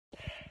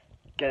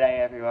G'day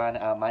everyone,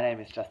 my name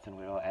is Justin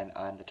Whittle and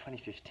I'm the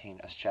 2015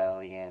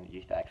 Australian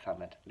Youth Ag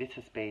Summit. This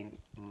has been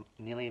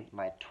nearly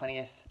my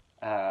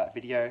 20th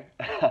video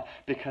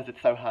because it's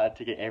so hard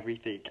to get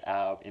everything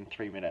in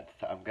 3 minutes,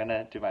 so I'm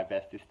gonna do my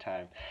best this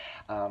time.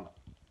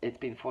 It's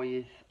been 4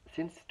 years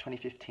since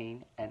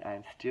 2015 and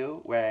I'm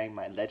still wearing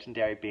my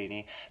legendary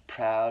beanie,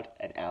 proud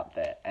and out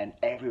there, and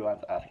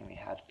everyone's asking me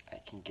how I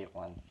can get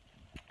one.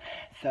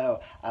 So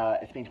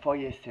it's been 4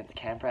 years since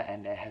Canberra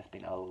and there has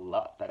been a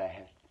lot that I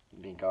have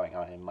been going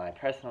on in my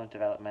personal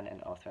development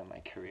and also in my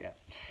career.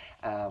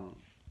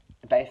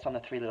 Based on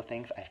the 3 little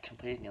things, I've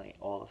completed nearly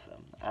all of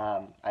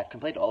them. I've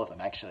completed all of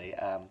them actually.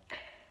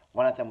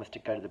 One of them was to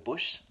go to the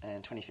bush.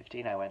 In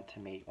 2015 I went to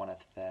meet one of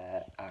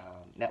the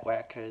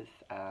networkers,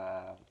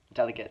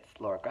 delegates,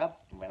 Laura Grubb,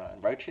 and went on a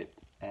road trip,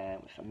 and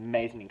it was an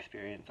amazing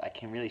experience. I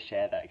can really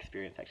share that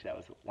experience actually. That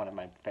was one of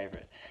my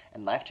favourite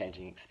and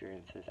life-changing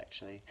experiences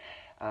actually.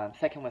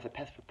 Second was a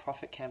Pest for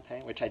Profit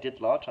campaign, which I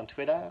did launch on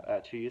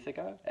Twitter 2 years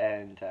ago,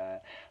 and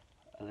a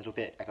little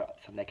bit, I got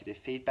some negative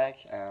feedback,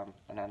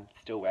 and I'm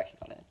still working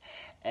on it.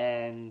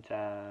 And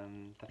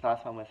the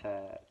last one was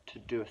to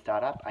do a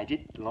startup. I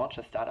did launch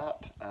a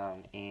startup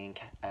in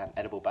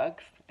edible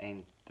bugs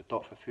in the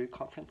Thought for Food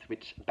conference,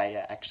 which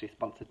Bayer actually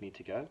sponsored me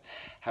to go.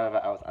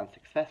 However, I was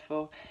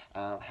unsuccessful.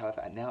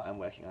 However, now I'm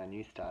working on a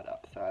new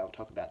startup, so I'll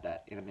talk about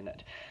that in a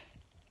minute.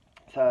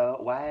 So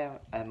why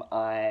am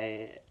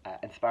I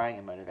inspiring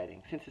and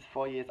motivating? Since it's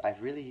 4 years,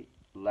 I've really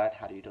learned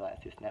how to utilize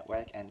this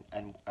network and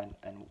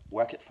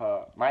work it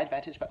for my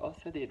advantage, but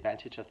also the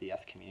advantage of the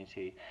YAS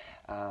community.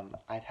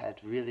 I've had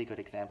really good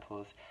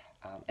examples.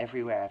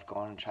 Everywhere I've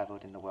gone and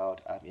travelled in the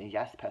world, a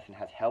YAS person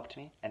has helped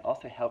me and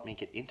also helped me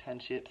get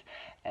internships.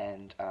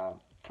 And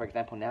for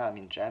example, now I'm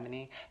in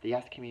Germany. The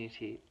YAS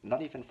community,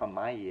 not even from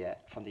my year,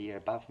 from the year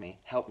above me,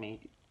 helped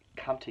me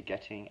come to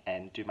Göttingen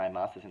and do my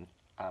master's in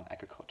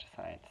agriculture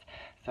science.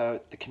 So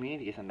the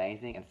community is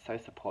amazing and so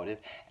supportive,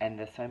 and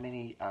there's so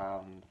many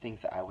things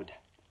that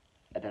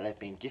I've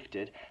been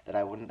gifted that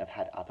I wouldn't have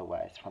had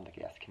otherwise from the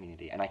YAS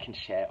community, and I can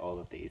share all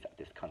of these at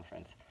this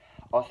conference.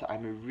 Also,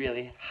 I'm a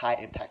really high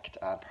impact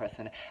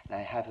person, and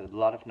I have a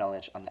lot of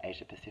knowledge on the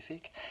Asia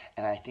Pacific,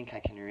 and I think I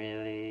can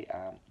really,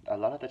 a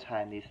lot of the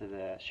time these are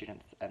the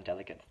students and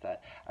delegates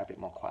that are a bit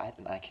more quiet,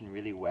 and I can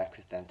really work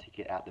with them to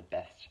get out the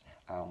best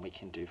we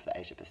can do for the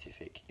Asia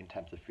Pacific in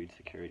terms of food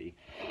security.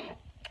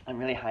 I'm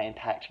really high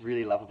impact,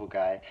 really lovable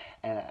guy,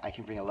 and I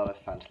can bring a lot of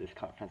fun to this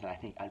conference, and I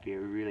think I'd be a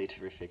really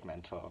terrific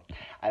mentor.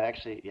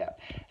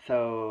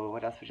 So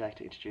what else would you like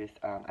to introduce?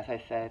 As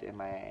I said in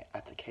my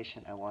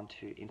application, I want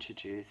to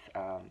introduce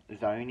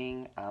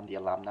zoning the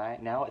alumni.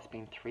 Now it's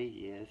been 3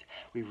 years.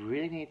 We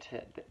really need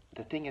to,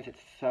 the thing is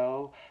it's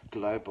so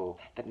global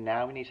that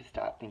now we need to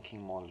start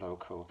thinking more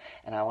local,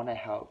 and I want to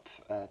help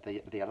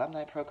the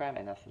alumni program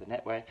and also the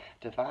network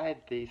divide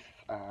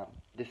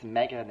this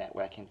mega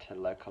network into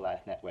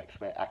localized networks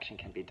where action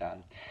can be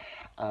done.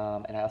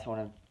 And I also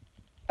want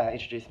to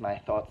introduce my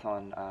thoughts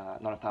on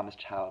Not a Farmer's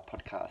Child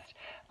podcast.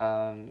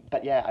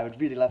 But yeah, I would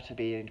really love to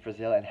be in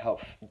Brazil and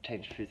help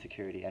change food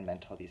security and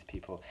mentor these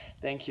people.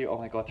 Thank you. Oh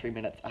my god, 3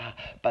 minutes.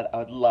 But I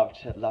would love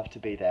to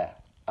be there.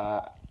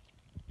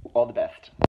 All the best.